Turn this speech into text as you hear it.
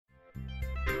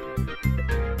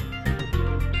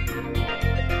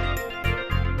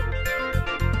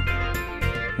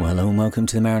Well, hello and welcome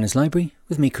to the Mariners Library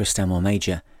with me, Chris Stanmore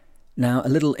Major. Now, a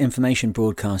little information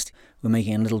broadcast. We're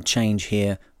making a little change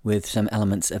here with some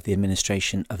elements of the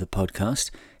administration of the podcast.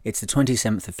 It's the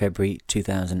 27th of February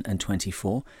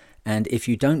 2024, and if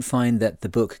you don't find that the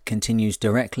book continues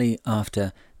directly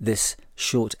after this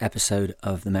short episode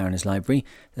of the Mariners Library,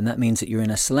 then that means that you're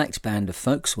in a select band of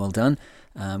folks, well done,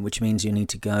 which means you need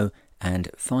to go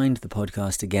and find the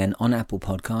podcast again on Apple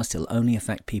Podcast. It'll only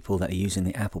affect people that are using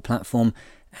the Apple platform,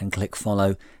 and click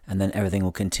follow, and then everything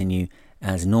will continue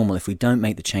as normal. If we don't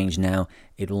make the change now,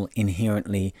 it will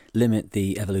inherently limit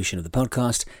the evolution of the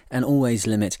podcast and always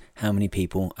limit how many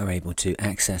people are able to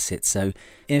access it. So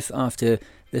if after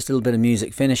this little bit of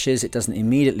music finishes, it doesn't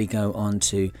immediately go on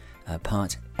to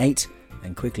part 8,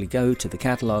 then quickly go to the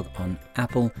catalogue on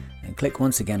Apple and click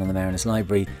once again on the Mariners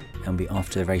Library, and we'll be off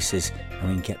to the races and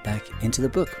we can get back into the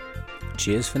book.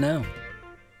 Cheers for now.